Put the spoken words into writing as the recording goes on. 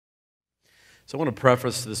So I want to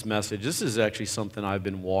preface this message. This is actually something I've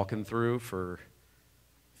been walking through for,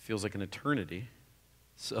 feels like an eternity.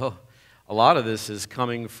 So a lot of this is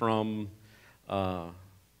coming from, my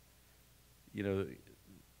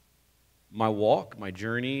walk, my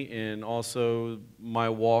journey, and also my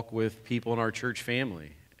walk with people in our church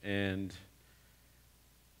family. And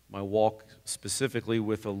my walk specifically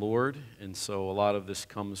with the Lord. And so a lot of this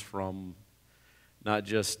comes from not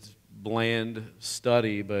just bland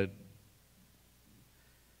study, but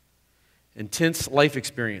intense life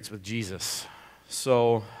experience with Jesus.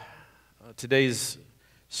 So today's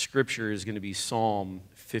scripture is going to be Psalm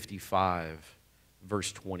 55,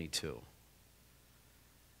 verse 22.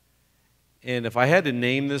 And if I had to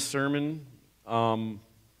name this sermon,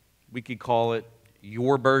 we could call it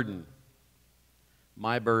Your Burden.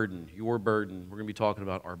 My burden, your burden. We're going to be talking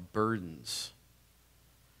about our burdens.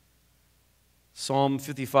 Psalm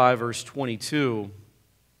 55, verse 22,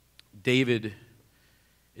 David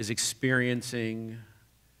is experiencing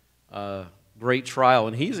a great trial,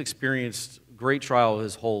 and he's experienced great trial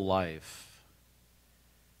his whole life.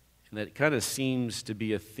 And that kind of seems to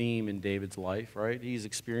be a theme in David's life, right? He's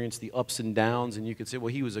experienced the ups and downs, and you could say, well,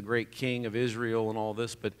 he was a great king of Israel and all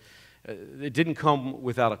this, but it didn't come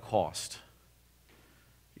without a cost.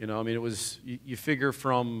 You know, I mean, it was, you figure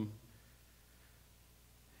from,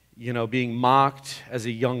 being mocked as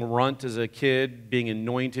a young runt as a kid, being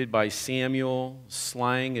anointed by Samuel,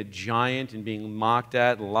 slaying a giant and being mocked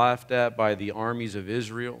at and laughed at by the armies of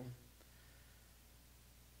Israel.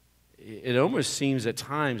 It almost seems at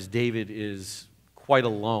times David is quite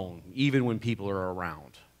alone, even when people are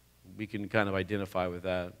around. We can kind of identify with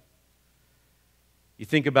that. You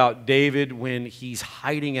think about David when he's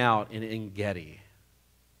hiding out in En-Gedi,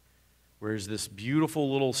 where there's this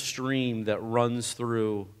beautiful little stream that runs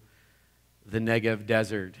through the Negev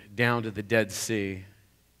desert down to the Dead Sea,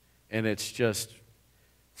 and it's just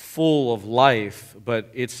full of life.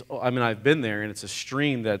 But I've been there, and it's a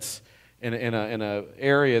stream that's in a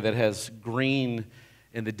area that has green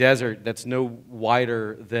in the desert that's no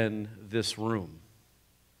wider than this room.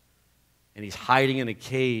 And he's hiding in a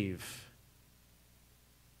cave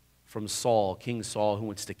from Saul, King Saul, who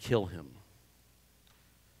wants to kill him.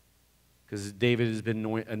 Because David has been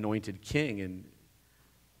anointed king. And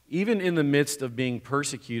even in the midst of being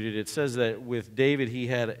persecuted, it says that with David, he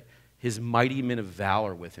had his mighty men of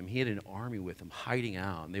valor with him. He had an army with him hiding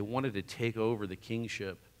out. And they wanted to take over the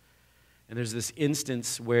kingship. And there's this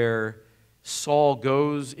instance where Saul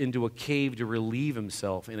goes into a cave to relieve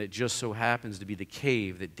himself, and it just so happens to be the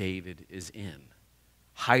cave that David is in,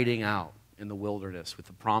 hiding out in the wilderness with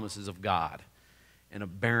the promises of God in a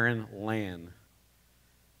barren land,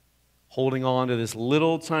 holding on to this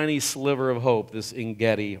little tiny sliver of hope, this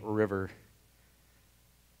En-Gedi river.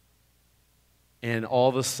 And all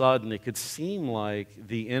of a sudden, it could seem like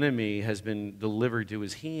the enemy has been delivered to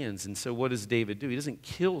his hands. And so what does David do? He doesn't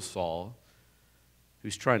kill Saul,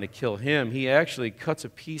 who's trying to kill him. He actually cuts a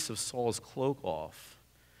piece of Saul's cloak off,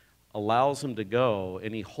 allows him to go,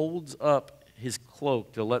 and he holds up his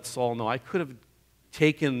cloak to let Saul know, I could have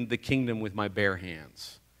taken the kingdom with my bare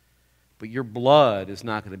hands, but your blood is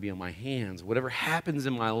not going to be on my hands. Whatever happens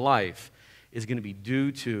in my life is going to be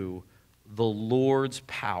due to the Lord's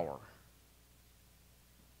power.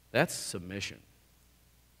 That's submission.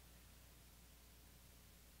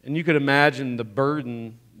 And you could imagine the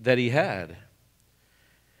burden that he had.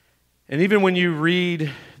 And even when you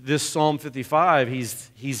read this Psalm 55,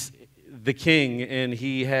 he's the king, and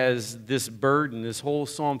he has this burden. This whole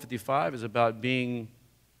Psalm 55 is about being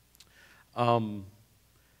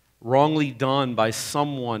wrongly done by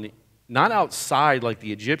someone, not outside like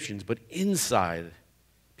the Egyptians, but inside,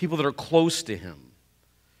 people that are close to him.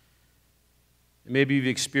 And maybe you've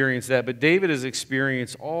experienced that, but David has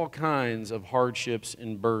experienced all kinds of hardships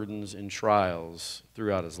and burdens and trials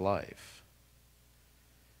throughout his life.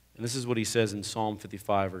 And this is what he says in Psalm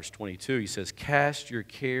 55, verse 22. He says, cast your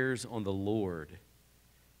cares on the Lord,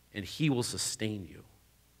 and he will sustain you.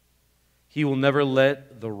 He will never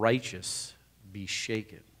let the righteous be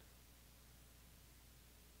shaken.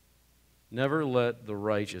 Never let the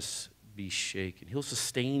righteous be shaken. He'll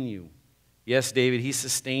sustain you. Yes, David, he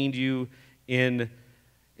sustained you in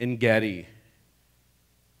En-Gedi,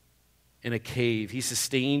 in a cave. He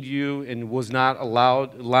sustained you and was not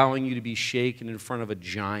allowing you to be shaken in front of a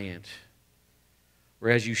giant, or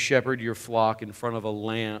as you shepherd your flock in front of a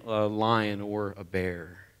lion or a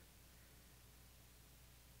bear.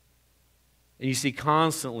 And you see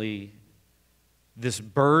constantly this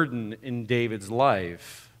burden in David's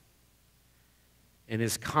life. And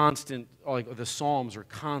his constant, like the Psalms are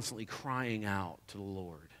constantly crying out to the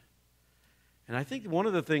Lord. And I think one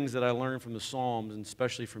of the things that I learned from the Psalms, and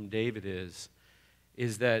especially from David, is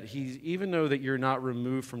that even though that you're not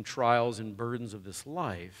removed from trials and burdens of this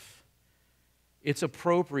life, it's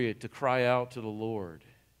appropriate to cry out to the Lord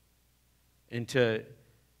and to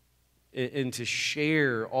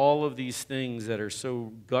share all of these things that are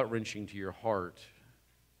so gut-wrenching to your heart.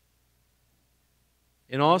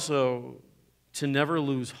 And also to never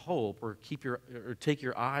lose hope or take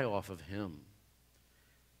your eye off of Him,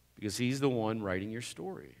 because He's the one writing your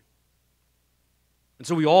story. And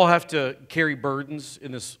so we all have to carry burdens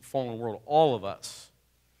in this fallen world, all of us.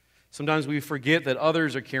 Sometimes we forget that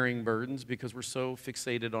others are carrying burdens because we're so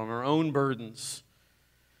fixated on our own burdens.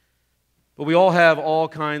 But we all have all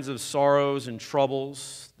kinds of sorrows and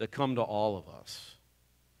troubles that come to all of us.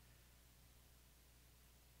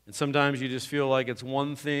 And sometimes you just feel like it's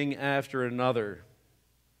one thing after another.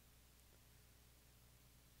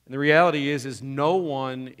 And the reality is no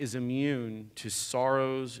one is immune to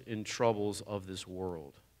sorrows and troubles of this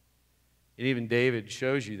world. And even David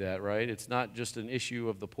shows you that, right? It's not just an issue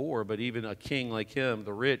of the poor, but even a king like him,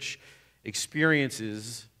 the rich,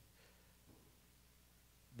 experiences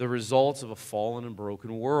the results of a fallen and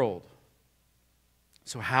broken world.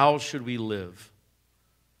 So how should we live?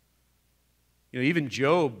 Even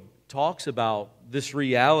Job talks about this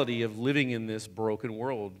reality of living in this broken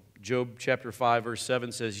world. Job chapter 5, verse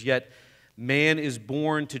 7 says, "Yet man is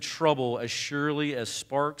born to trouble as surely as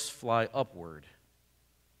sparks fly upward."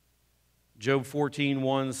 Job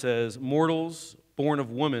 14:1 says, "Mortals born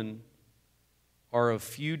of woman are of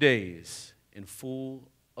few days and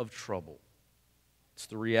full of trouble." It's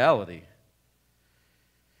the reality.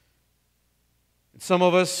 And some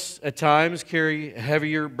of us at times carry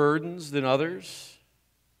heavier burdens than others.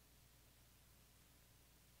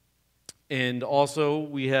 And also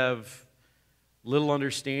we have little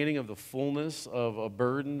understanding of the fullness of a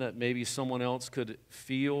burden that maybe someone else could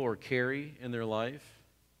feel or carry in their life.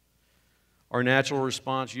 Our natural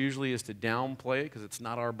response usually is to downplay it because it's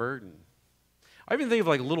not our burden. I even think of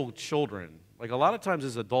like little children. Like a lot of times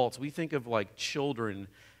as adults, we think of like children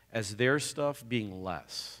as their stuff being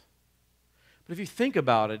less. But if you think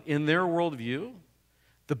about it, in their worldview,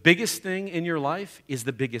 the biggest thing in your life is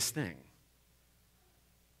the biggest thing.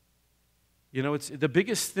 It's the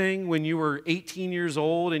biggest thing when you were 18 years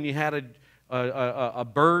old and you had a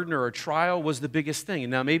burden or a trial was the biggest thing.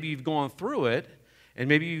 And now maybe you've gone through it and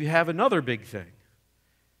maybe you have another big thing.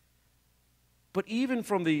 But even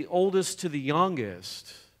from the oldest to the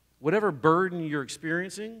youngest, whatever burden you're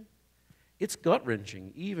experiencing, it's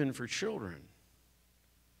gut-wrenching, even for children.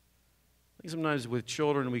 I think sometimes with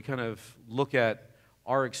children we kind of look at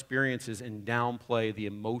our experiences and downplay the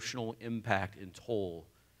emotional impact and toll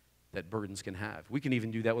that burdens can have. We can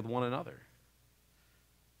even do that with one another.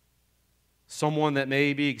 Someone that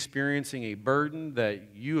may be experiencing a burden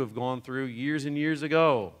that you have gone through years and years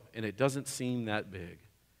ago, and it doesn't seem that big.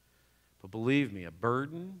 But believe me, a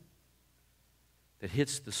burden that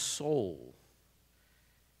hits the soul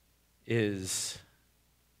is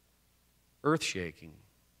earth-shaking,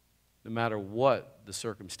 no matter what the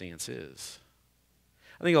circumstance is.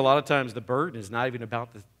 I think a lot of times the burden is not even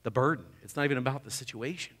about the burden. It's not even about the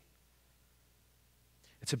situation.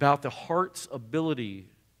 It's about the heart's ability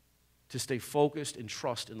to stay focused and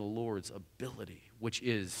trust in the Lord's ability, which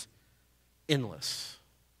is endless.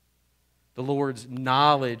 The Lord's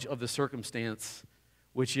knowledge of the circumstance,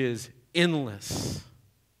 which is endless.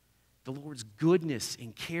 The Lord's goodness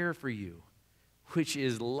and care for you, which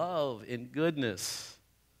is love and goodness.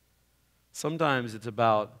 Sometimes it's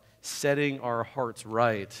about setting our hearts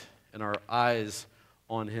right and our eyes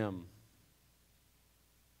on Him.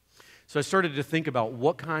 So I started to think about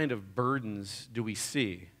what kind of burdens do we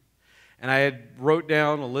see. And I had wrote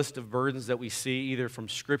down a list of burdens that we see either from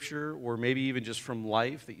Scripture or maybe even just from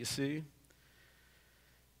life that you see.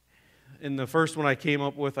 And the first one I came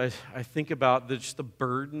up with, I think about just the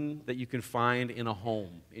burden that you can find in a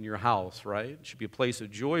home, in your house, right? It should be a place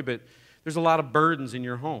of joy, but there's a lot of burdens in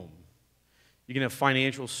your home. You can have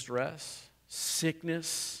financial stress,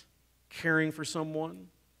 sickness, caring for someone.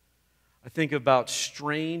 I think about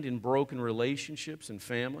strained and broken relationships and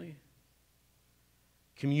family.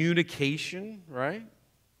 Communication, right?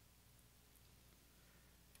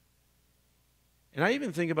 And I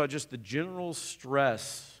even think about just the general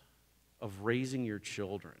stress of raising your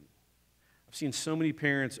children. I've seen so many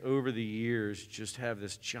parents over the years just have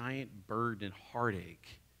this giant burden and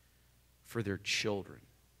heartache for their children,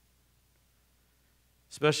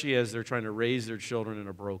 especially as they're trying to raise their children in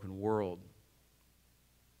a broken world.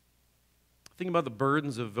 Think about the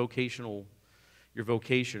burdens of your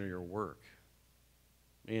vocation or your work.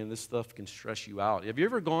 Man, this stuff can stress you out. Have you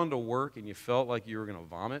ever gone to work and you felt like you were going to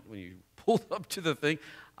vomit when you pulled up to the thing?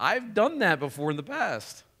 I've done that before in the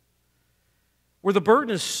past. Where the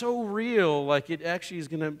burden is so real, like it actually is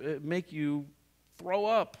going to make you throw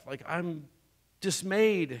up. Like, I'm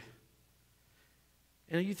dismayed.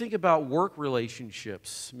 And you think about work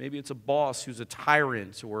relationships. Maybe it's a boss who's a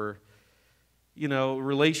tyrant, or,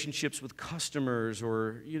 relationships with customers,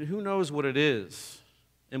 or who knows what it is.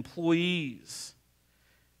 Employees.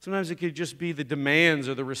 Sometimes it could just be the demands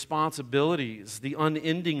or the responsibilities, the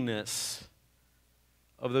unendingness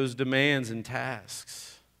of those demands and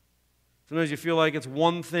tasks. Sometimes you feel like it's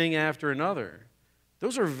one thing after another.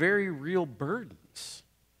 Those are very real burdens.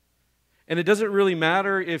 And it doesn't really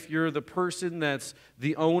matter if you're the person that's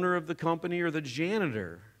the owner of the company or the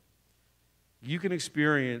janitor. You can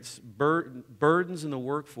experience burdens in the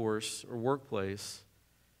workforce or workplace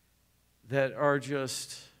that are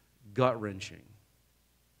just gut-wrenching.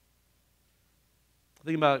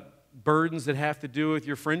 Think about burdens that have to do with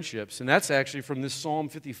your friendships. And that's actually from this Psalm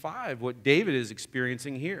 55, what David is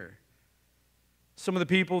experiencing here. Some of the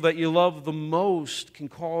people that you love the most can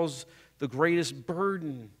cause the greatest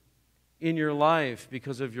burden in your life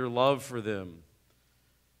because of your love for them.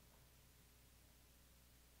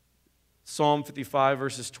 Psalm 55,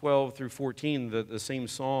 verses 12 through 14, the same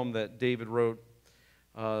psalm that David wrote,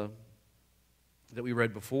 that we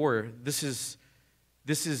read before. This is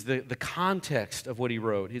the context of what he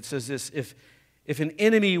wrote. It says this: if an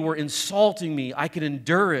enemy were insulting me, I could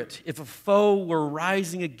endure it. If a foe were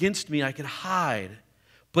rising against me, I could hide.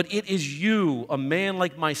 But it is you, a man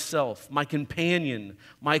like myself, my companion,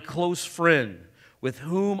 my close friend, with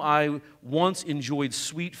whom I once enjoyed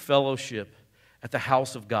sweet fellowship at the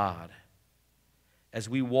house of God, as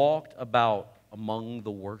we walked about among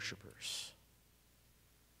the worshipers.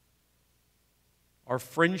 Our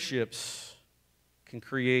friendships can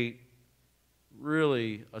create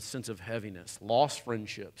really a sense of heaviness. Lost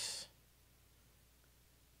friendships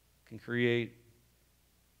can create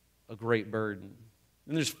a great burden.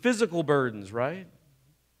 And there's physical burdens, right?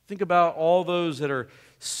 Think about all those that are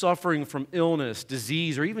suffering from illness,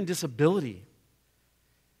 disease, or even disability.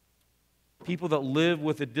 People that live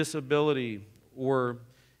with a disability or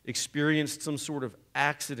experienced some sort of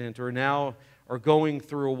accident or now are going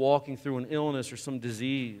through or walking through an illness or some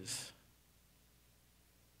disease.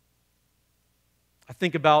 I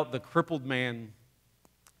think about the crippled man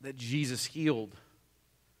that Jesus healed.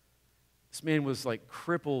 This man was like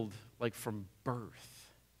crippled like from birth.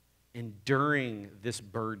 Enduring this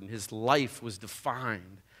burden. His life was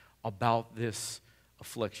defined about this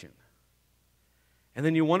affliction. And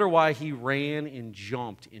then you wonder why he ran and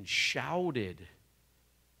jumped and shouted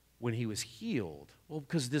when he was healed. Well,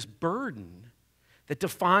 because this burden that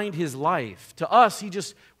defined his life, to us, he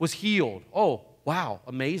just was healed. Oh, wow,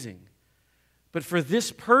 amazing. But for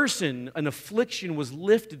this person, an affliction was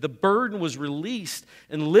lifted. The burden was released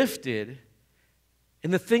and lifted.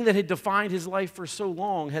 And the thing that had defined his life for so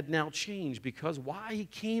long had now changed because why? He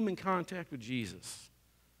came in contact with Jesus.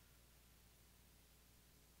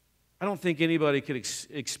 I don't think anybody could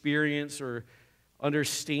experience or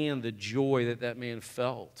understand the joy that that man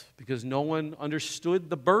felt because no one understood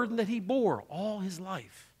the burden that he bore all his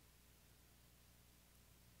life.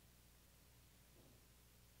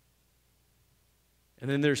 And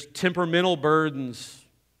then there's temperamental burdens,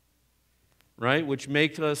 right, which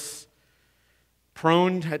make us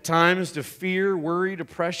prone at times to fear, worry,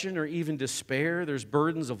 depression, or even despair. There's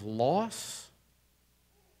burdens of loss.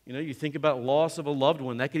 You think about loss of a loved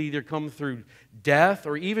one. That could either come through death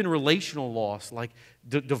or even relational loss, like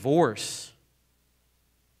divorce.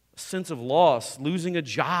 A sense of loss, losing a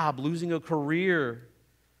job, losing a career.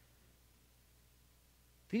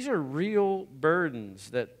 These are real burdens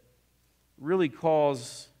that really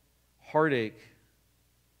cause heartache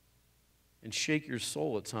and shake your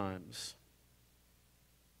soul at times.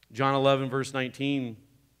 John 11, verse 19,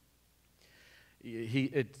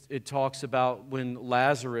 it talks about when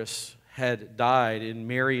Lazarus had died and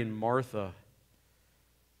Mary and Martha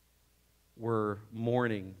were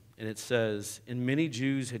mourning. And it says, and many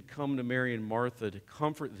Jews had come to Mary and Martha to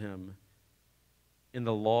comfort them in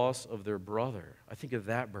the loss of their brother. I think of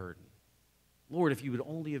that burden. Lord, if you would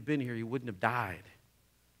only have been here, you wouldn't have died.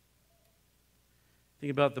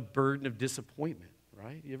 Think about the burden of disappointment,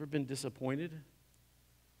 right? You ever been disappointed?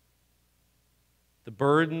 The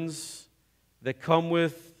burdens that come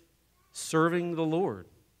with serving the Lord.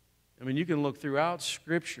 I mean, you can look throughout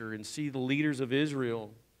Scripture and see the leaders of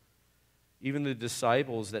Israel, even the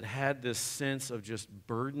disciples that had this sense of just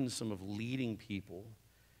burdensome of leading people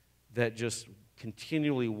that just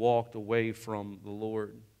continually walked away from the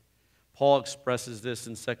Lord. Paul expresses this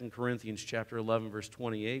in 2 Corinthians chapter 11, verse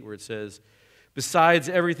 28, where it says, "Besides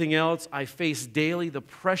everything else, I face daily the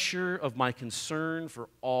pressure of my concern for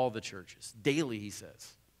all the churches." Daily, he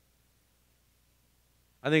says.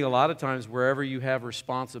 I think a lot of times wherever you have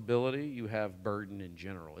responsibility, you have burden in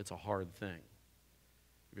general. It's a hard thing.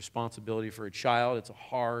 Responsibility for a child, it's a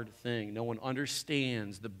hard thing. No one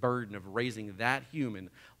understands the burden of raising that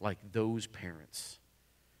human like those parents.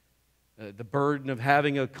 The burden of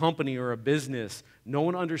having a company or a business, no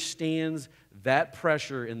one understands that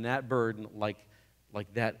pressure and that burden like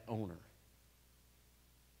that owner.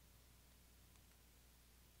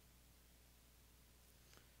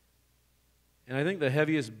 And I think the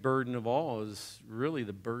heaviest burden of all is really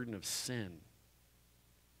the burden of sin.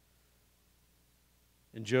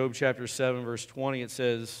 In Job chapter 7, verse 20, it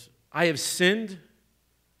says, "I have sinned.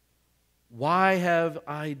 Why have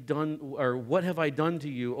I done, or what have I done to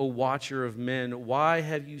you, O watcher of men? Why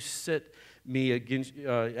have you set me against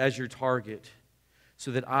as your target,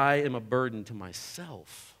 so that I am a burden to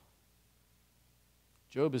myself?"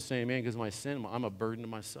 Job is saying, man, because of my sin, I'm a burden to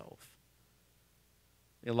myself.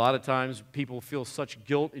 A lot of times people feel such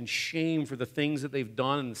guilt and shame for the things that they've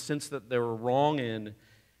done and the sense that they were wrong in,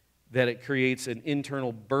 that it creates an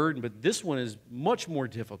internal burden. But this one is much more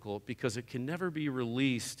difficult because it can never be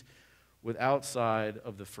released outside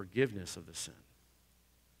of the forgiveness of the sin.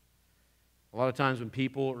 A lot of times when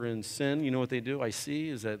people are in sin, you know what they do? I see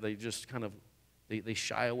is that they just kind of, they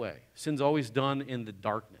shy away. Sin's always done in the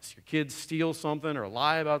darkness. Your kids steal something or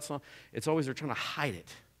lie about something. It's always they're trying to hide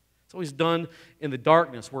it. It's always done in the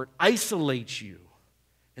darkness where it isolates you.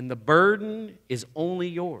 And the burden is only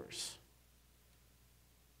yours.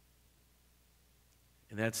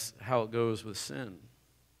 And that's how it goes with sin.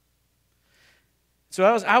 So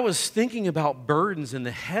I was thinking about burdens and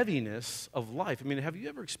the heaviness of life. I mean, have you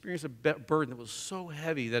ever experienced a burden that was so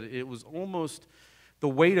heavy that it was almost, the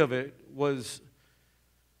weight of it was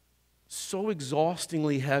so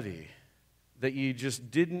exhaustingly heavy that you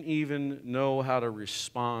just didn't even know how to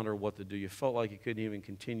respond or what to do? You felt like you couldn't even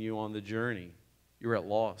continue on the journey. You were at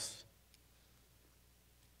loss.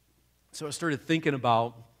 So I started thinking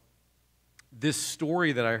about this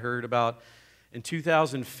story that I heard about in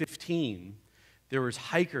 2015. There was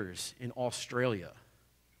hikers in Australia.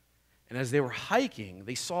 And as they were hiking,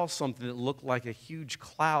 they saw something that looked like a huge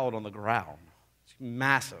cloud on the ground. It's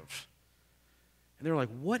massive. And they were like,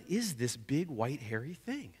 what is this big white hairy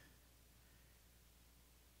thing?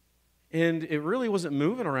 And it really wasn't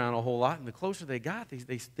moving around a whole lot. And the closer they got,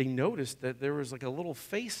 they noticed that there was like a little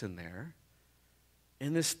face in there.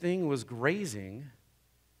 And this thing was grazing.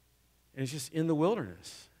 And it's just in the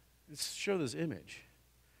wilderness. Let's show this image.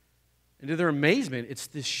 And to their amazement, it's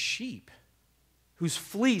this sheep whose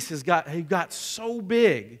fleece had got so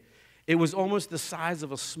big, it was almost the size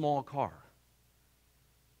of a small car.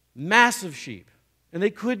 Massive sheep. And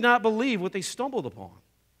they could not believe what they stumbled upon.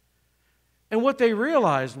 And what they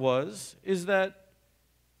realized is that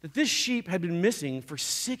this sheep had been missing for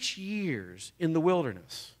 6 years in the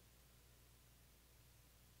wilderness.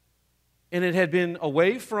 And it had been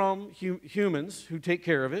away from humans who take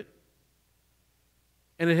care of it.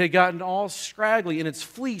 And it had gotten all scraggly, and its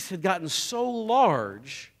fleece had gotten so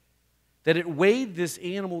large that it weighed this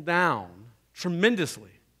animal down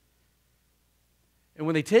tremendously. And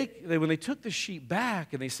when they took the sheep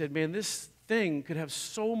back and they said, man, this thing could have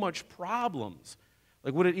so much problems.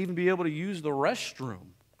 Like, would it even be able to use the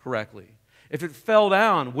restroom correctly? If it fell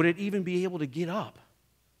down, would it even be able to get up?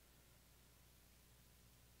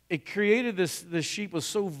 It created this sheep was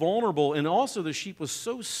so vulnerable, and also the sheep was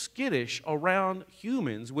so skittish around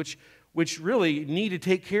humans, which really need to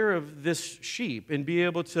take care of this sheep and be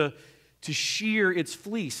able to shear its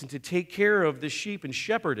fleece and to take care of this sheep and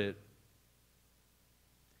shepherd it.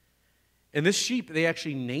 And this sheep, they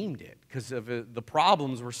actually named it because the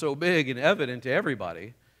problems were so big and evident to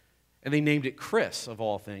everybody. And they named it Chris, of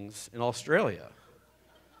all things, in Australia.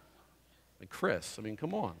 Like Chris, I mean,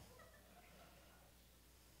 come on.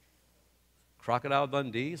 Crocodile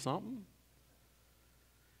Dundee, something?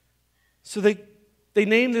 So they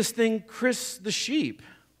named this thing Chris the sheep.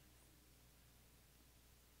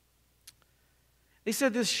 They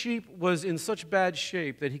said this sheep was in such bad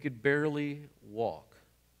shape that he could barely walk.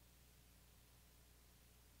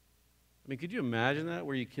 I mean, could you imagine that?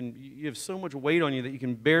 Where you have so much weight on you that you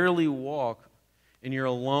can barely walk, and you're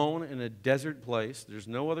alone in a desert place. There's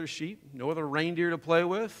no other sheep, no other reindeer to play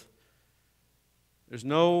with. There's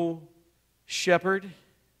no shepherd,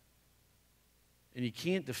 and you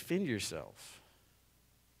can't defend yourself.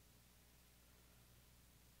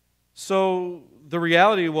 So the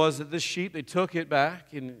reality was that this sheep, they took it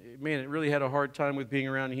back, and man, it really had a hard time with being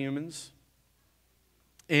around humans.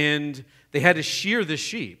 And they had to shear this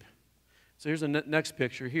sheep. So here's the next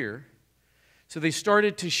picture here. So they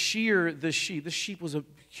started to shear this sheep. This sheep was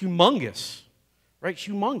humongous, right?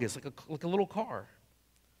 Humongous, like a little car.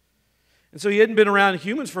 And so he hadn't been around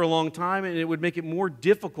humans for a long time, and it would make it more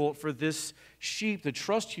difficult for this sheep to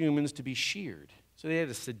trust humans to be sheared. So they had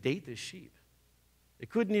to sedate this sheep. It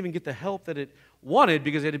couldn't even get the help that it wanted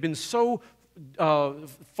because it had been so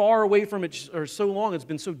far away from it, or so long, it's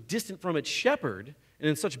been so distant from its shepherd and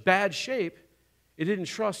in such bad shape, it didn't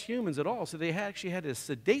trust humans at all. So they actually had to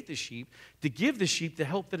sedate the sheep to give the sheep the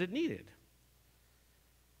help that it needed.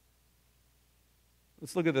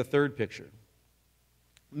 Let's look at the third picture.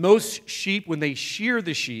 Most sheep, when they shear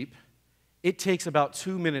the sheep, it takes about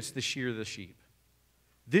 2 minutes to shear the sheep.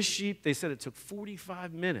 This sheep, they said it took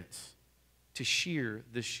 45 minutes to shear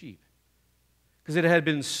the sheep because it had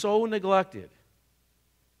been so neglected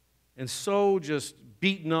and so just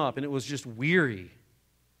beaten up, and it was just weary.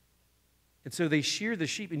 And so they shear the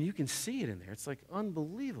sheep, and you can see it in there. It's like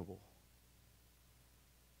unbelievable.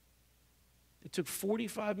 It took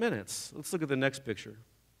 45 minutes. Let's look at the next picture.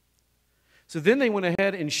 So then they went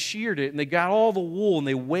ahead and sheared it, and they got all the wool, and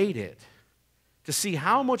they weighed it to see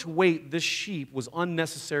how much weight this sheep was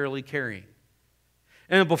unnecessarily carrying.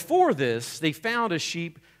 And before this, they found a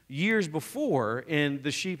sheep years before, and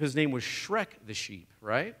the sheep, his name was Shrek the sheep,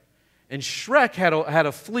 right? And Shrek had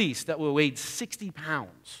a fleece that weighed 60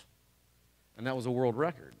 pounds. And that was a world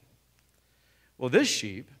record. Well, this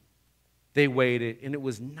sheep, they weighed it, and it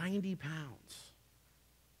was 90 pounds.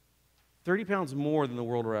 30 pounds more than the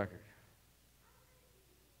world record.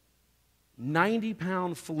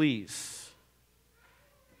 90-pound fleece.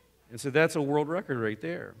 And so that's a world record right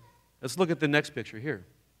there. Let's look at the next picture here.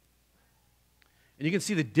 And you can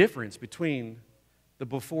see the difference between the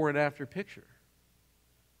before and after picture.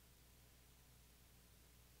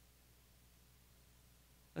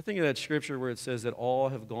 I think of that scripture where it says that all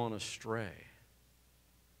have gone astray.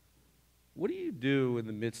 What do you do in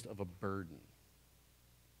the midst of a burden?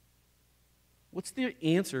 What's the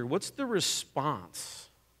answer? What's the response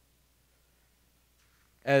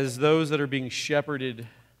as those that are being shepherded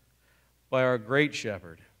by our great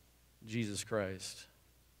shepherd, Jesus Christ?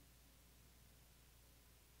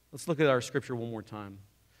 Let's look at our scripture one more time.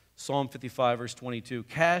 Psalm 55, verse 22.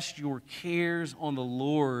 Cast your cares on the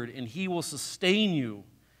Lord, and He will sustain you.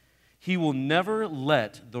 He will never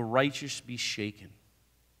let the righteous be shaken.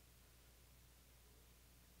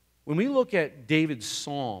 When we look at David's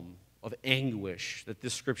psalm of anguish that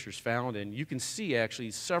this scripture is found in, you can see actually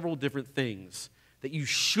several different things that you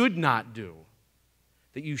should not do,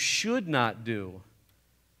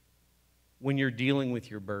 when you're dealing with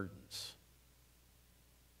your burdens.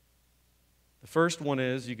 The first one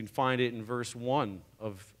is, you can find it in verse 1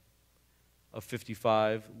 of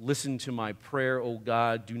 55. Listen to my prayer, O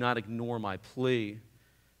God. Do not ignore my plea.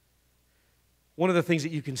 One of the things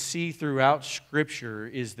that you can see throughout Scripture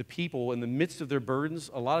is the people, in the midst of their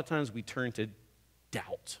burdens, a lot of times we turn to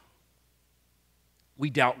doubt. We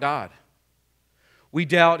doubt God. We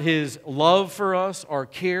doubt His love for us, our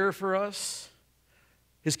care for us,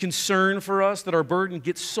 His concern for us, that our burden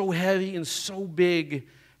gets so heavy and so big.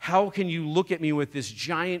 How can you look at me with this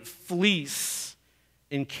giant fleece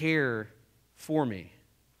and care for me?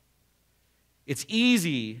 It's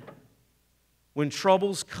easy when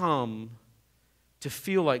troubles come to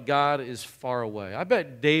feel like God is far away. I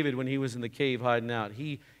bet David, when he was in the cave hiding out,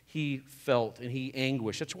 he felt and he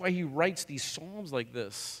anguished. That's why he writes these psalms like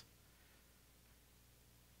this.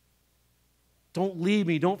 Don't leave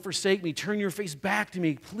me, don't forsake me, turn your face back to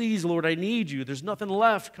me. Please, Lord, I need you. There's nothing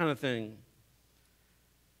left, kind of thing.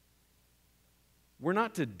 We're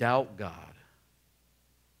not to doubt God.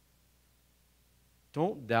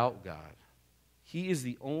 Don't doubt God. He is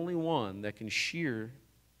the only one that can shear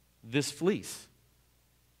this fleece.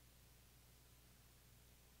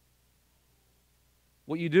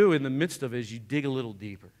 What you do in the midst of it is you dig a little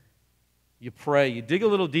deeper. You pray, you dig a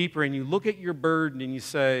little deeper, and you look at your burden and you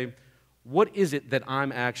say, what is it that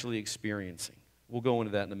I'm actually experiencing? We'll go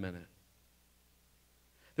into that in a minute.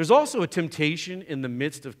 There's also a temptation in the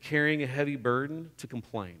midst of carrying a heavy burden to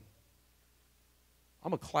complain.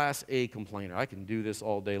 I'm a class A complainer. I can do this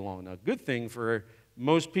all day long. Now, good thing for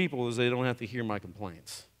most people is they don't have to hear my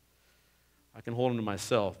complaints. I can hold them to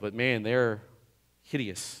myself, but man, they're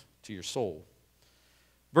hideous to your soul.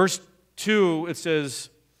 Verse 2, it says,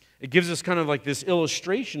 it gives us kind of like this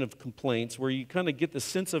illustration of complaints where you kind of get the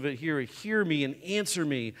sense of it here. Hear me and answer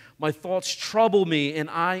me. My thoughts trouble me, and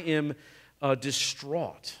I am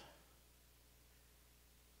distraught.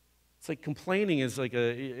 like complaining is like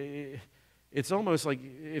it's almost like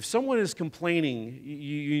if someone is complaining,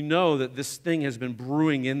 you know that this thing has been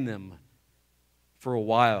brewing in them for a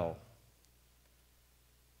while.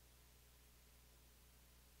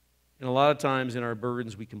 And a lot of times in our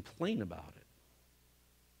burdens, we complain about it.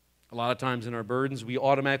 A lot of times in our burdens, we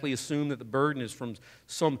automatically assume that the burden is from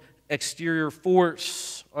some exterior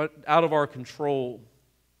force out of our control.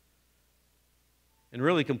 And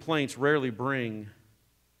really, complaints rarely bring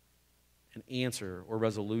an answer or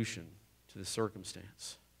resolution to the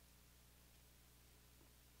circumstance.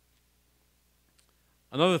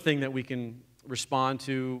 Another thing that we can respond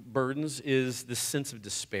to burdens is the sense of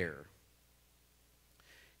despair.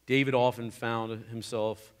 David often found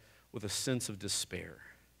himself with a sense of despair.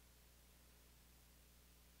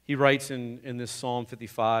 He writes in this Psalm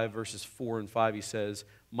 55, verses 4 and 5, he says,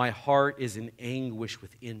 "My heart is in anguish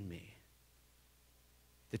within me.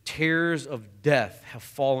 The terrors of death have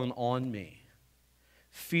fallen on me.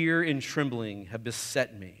 Fear and trembling have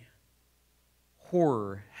beset me.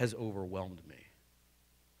 Horror has overwhelmed me."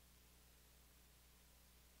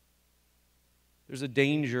 There's a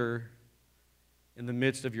danger in the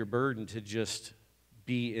midst of your burden to just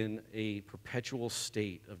be in a perpetual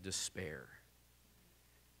state of despair.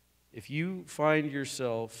 If you find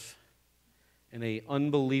yourself in an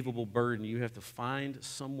unbelievable burden, you have to find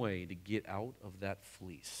some way to get out of that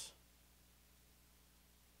fleece.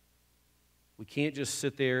 We can't just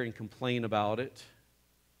sit there and complain about it.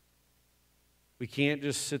 We can't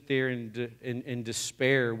just sit there in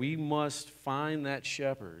despair. We must find that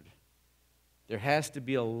shepherd. There has to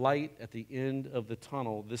be a light at the end of the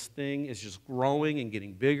tunnel. This thing is just growing and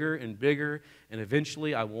getting bigger, and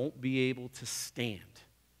eventually I won't be able to stand,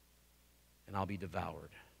 and I'll be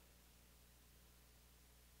devoured.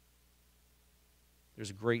 There's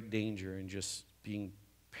a great danger in just being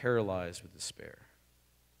paralyzed with despair.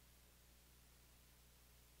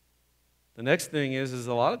 The next thing is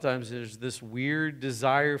a lot of times there's this weird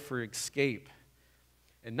desire for escape.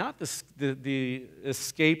 And not the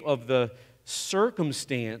escape of the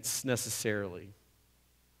circumstance necessarily,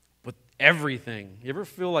 but everything. You ever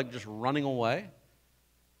feel like just running away?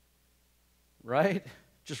 Right?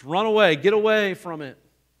 Just run away, get away from it.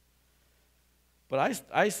 But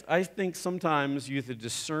I think sometimes you have to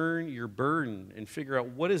discern your burden and figure out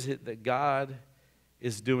what is it that God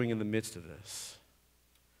is doing in the midst of this.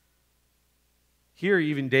 Here,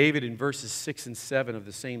 even David in verses 6 and 7 of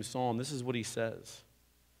the same psalm, this is what he says.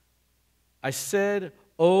 "I said,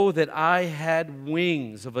 oh, that I had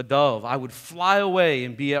wings of a dove. I would fly away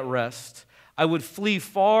and be at rest. I would flee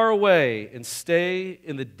far away and stay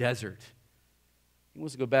in the desert." He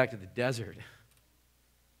wants to go back to the desert.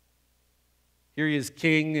 Here he is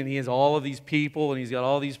king, and he has all of these people, and he's got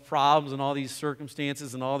all these problems and all these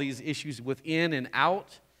circumstances and all these issues within and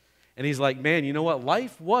out. And he's like, man, you know what?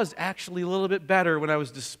 Life was actually a little bit better when I was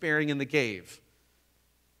despairing in the cave.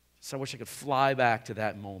 So I wish I could fly back to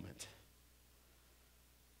that moment.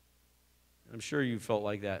 I'm sure you felt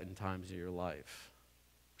like that in times of your life.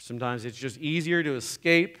 Sometimes it's just easier to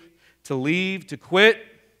escape, to leave, to quit,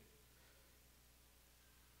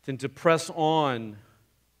 than to press on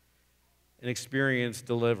and experience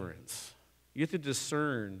deliverance. You have to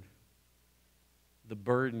discern the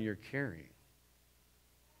burden you're carrying.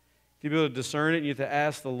 To be able to discern it, you have to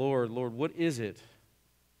ask the Lord, Lord, what is it?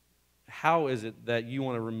 How is it that you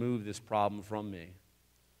want to remove this problem from me?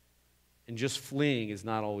 And just fleeing is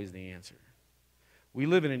not always the answer. We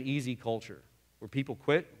live in an easy culture where people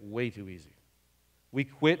quit way too easy. We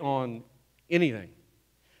quit on anything.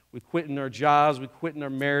 We quit in our jobs, we quit in our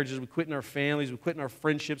marriages, we quit in our families, we quit in our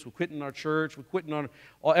friendships, we quit in our church, we quit in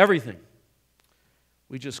everything.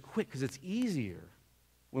 We just quit because it's easier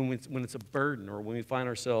when it's a burden or when we find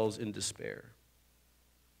ourselves in despair.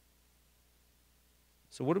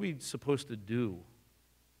 So what are we supposed to do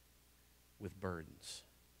with burdens?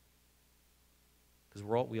 Because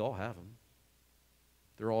we all have them.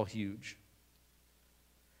 They're all huge.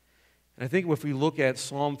 And I think if we look at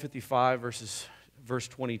Psalm 55 verse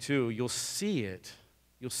 22, you'll see it.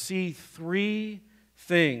 You'll see three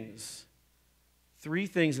things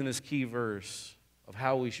in this key verse of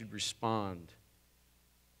how we should respond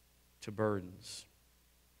to burdens.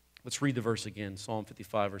 Let's read the verse again, Psalm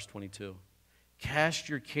 55, verse 22. "Cast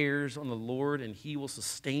your cares on the Lord, and He will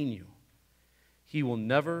sustain you. He will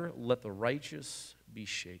never let the righteous be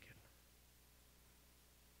shaken."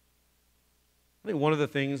 I think one of the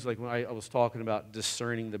things, like when I was talking about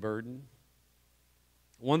discerning the burden,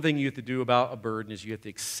 one thing you have to do about a burden is you have to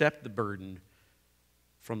accept the burden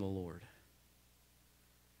from the Lord.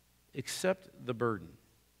 Accept the burden.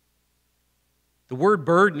 The word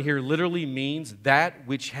burden here literally means that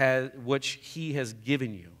which he has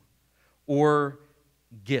given you, or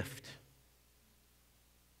gift.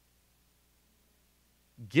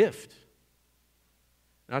 Gift.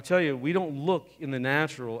 And I'll tell you, we don't look in the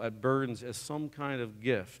natural at burdens as some kind of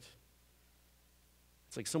gift.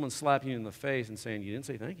 It's like someone slapping you in the face and saying, you didn't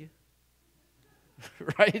say thank you.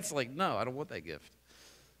 Right? It's like, no, I don't want that gift.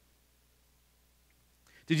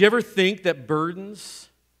 Did you ever think that burdens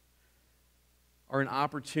are an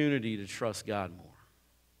opportunity to trust God more?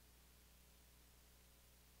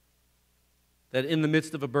 That in the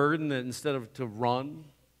midst of a burden, that instead of to run,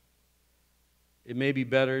 it may be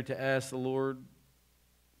better to ask the Lord,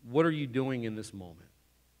 what are you doing in this moment?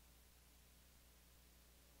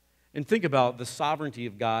 And think about the sovereignty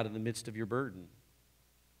of God in the midst of your burden.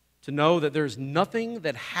 To know that there's nothing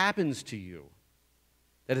that happens to you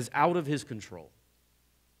that is out of His control.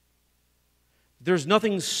 There's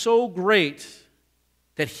nothing so great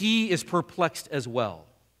that He is perplexed as well.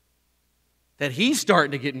 That He's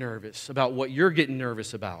starting to get nervous about what you're getting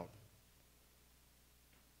nervous about.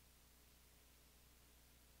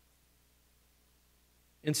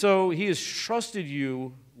 And so He has trusted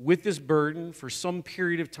you with this burden for some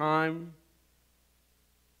period of time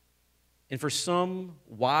and for some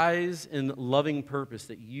wise and loving purpose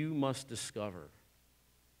that you must discover.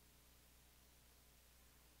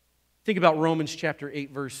 Think about Romans chapter 8,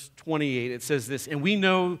 verse 28. It says this, and we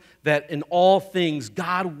know that in all things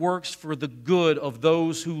God works for the good of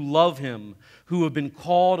those who love Him, who have been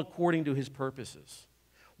called according to His purposes.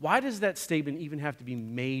 Why does that statement even have to be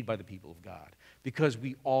made by the people of God? Because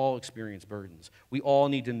we all experience burdens. We all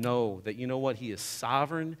need to know that, you know what, He is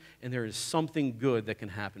sovereign and there is something good that can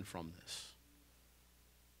happen from this.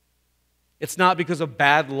 It's not because of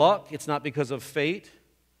bad luck. It's not because of fate.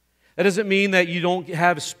 That doesn't mean that you don't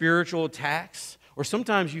have spiritual attacks, or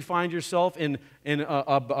sometimes you find yourself in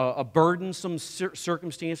a burdensome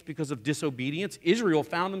circumstance because of disobedience. Israel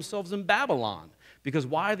found themselves in Babylon because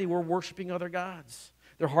why? They were worshiping other gods.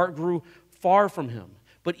 Their heart grew far from Him.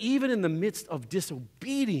 But even in the midst of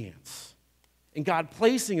disobedience and God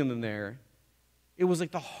placing them there, it was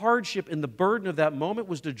like the hardship and the burden of that moment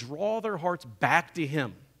was to draw their hearts back to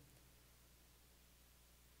Him.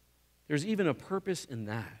 There's even a purpose in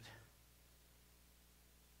that.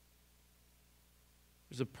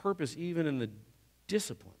 There's a purpose even in the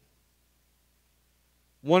discipline.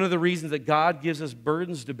 One of the reasons that God gives us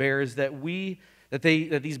burdens to bear is that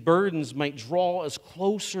these burdens might draw us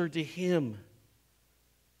closer to Him.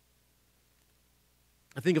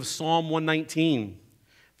 I think of Psalm 119,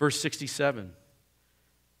 verse 67.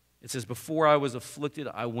 It says, before I was afflicted,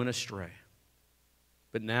 I went astray,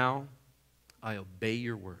 but now I obey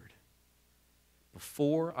your word.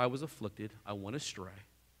 Before I was afflicted, I went astray.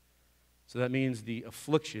 So that means the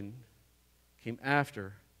affliction came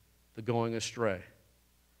after the going astray.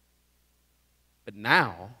 But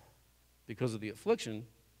now, because of the affliction,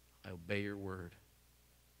 I obey your word.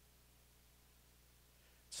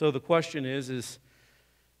 So the question is,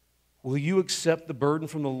 will you accept the burden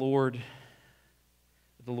from the Lord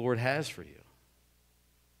that the Lord has for you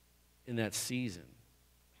in that season?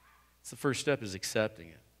 It's the first step is accepting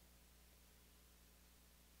it.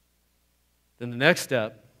 Then the next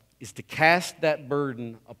step is to cast that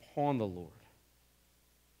burden upon the Lord.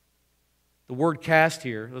 The word cast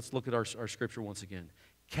here, let's look at our scripture once again.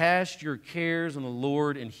 Cast your cares on the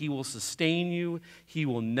Lord and He will sustain you. He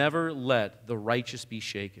will never let the righteous be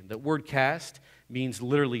shaken. That word cast means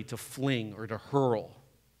literally to fling or to hurl.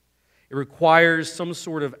 It requires some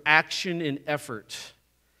sort of action and effort.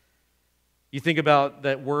 You think about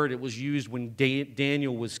that word, it was used when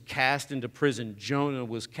Daniel was cast into prison. Jonah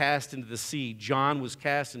was cast into the sea. John was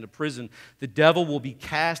cast into prison. The devil will be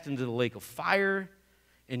cast into the lake of fire,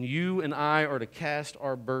 and you and I are to cast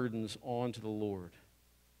our burdens onto the Lord.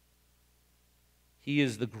 He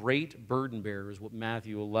is the great burden bearer, is what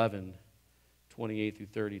Matthew 11, 28 through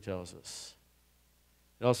 30 tells us.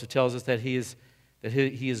 It also tells us that he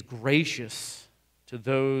is gracious to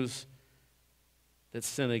those that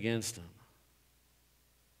sin against Him,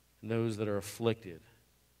 and those that are afflicted,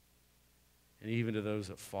 and even to those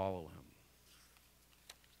that follow Him.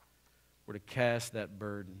 We're to cast that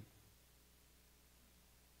burden.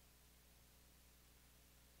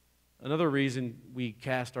 Another reason we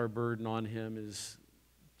cast our burden on Him is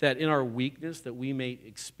that in our weakness that we may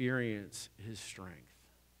experience His strength.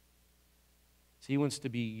 So He wants to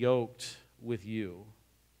be yoked with you.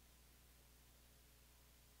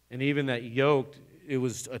 And even that yoked, it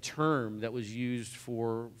was a term that was used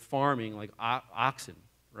for farming, like oxen,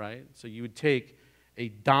 right? So you would take a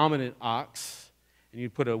dominant ox and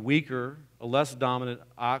you'd put a weaker, a less dominant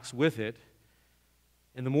ox with it,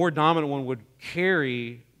 And the more dominant one would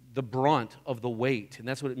carry the brunt of the weight. And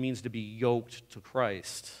that's what it means to be yoked to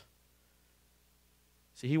Christ.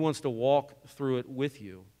 See, he wants to walk through it with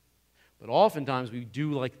you. But oftentimes we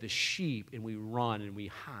do like the sheep and we run and we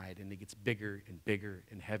hide and it gets bigger and bigger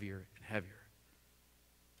and heavier and heavier.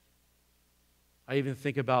 I even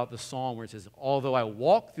think about the psalm where it says, although I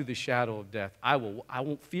walk through the shadow of death, I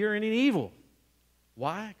won't fear any evil.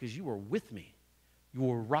 Why? Because you are with me.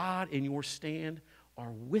 Your rod and your stand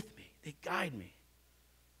are with me. They guide me.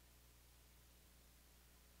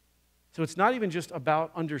 So it's not even just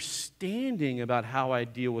about understanding about how I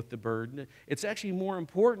deal with the burden. It's actually more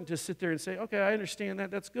important to sit there and say, okay, I understand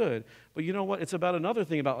that. That's good. But you know what? It's about another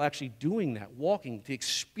thing about actually doing that, walking, to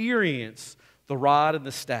experience the rod and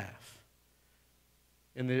the staff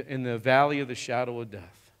in the valley of the shadow of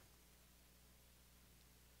death.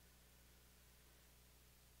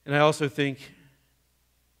 And I also think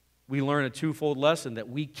we learn a twofold lesson that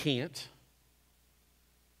we can't,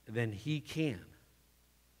 and then he can.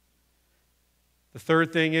 The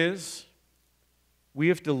third thing is we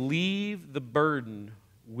have to leave the burden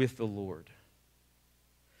with the Lord.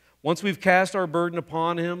 Once we've cast our burden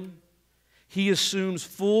upon him, he assumes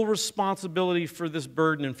full responsibility for this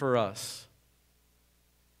burden and for us.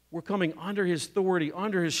 We're coming under his authority,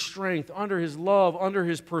 under his strength, under his love, under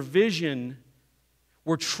his provision.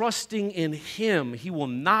 We're trusting in him. He will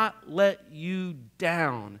not let you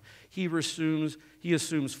down. He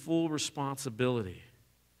assumes full responsibility.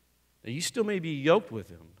 Now, you still may be yoked with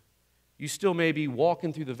him. You still may be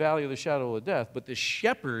walking through the valley of the shadow of death, but the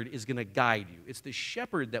shepherd is going to guide you. It's the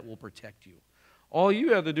shepherd that will protect you. All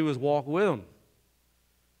you have to do is walk with him.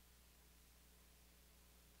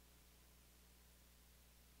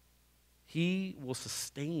 He will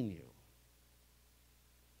sustain you.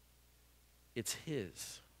 It's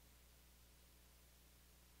his.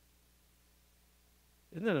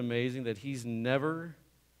 Isn't that amazing that he's never...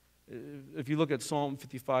 If you look at Psalm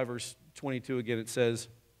 55, verse 22 again, it says,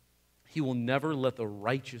 he will never let the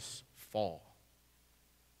righteous fall.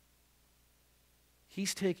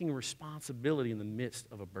 He's taking responsibility in the midst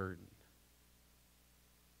of a burden.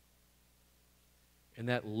 And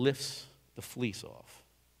that lifts the fleece off,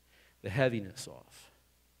 the heaviness off.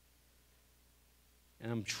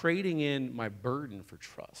 And I'm trading in my burden for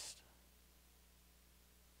trust.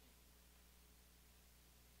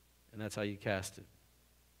 And that's how you cast it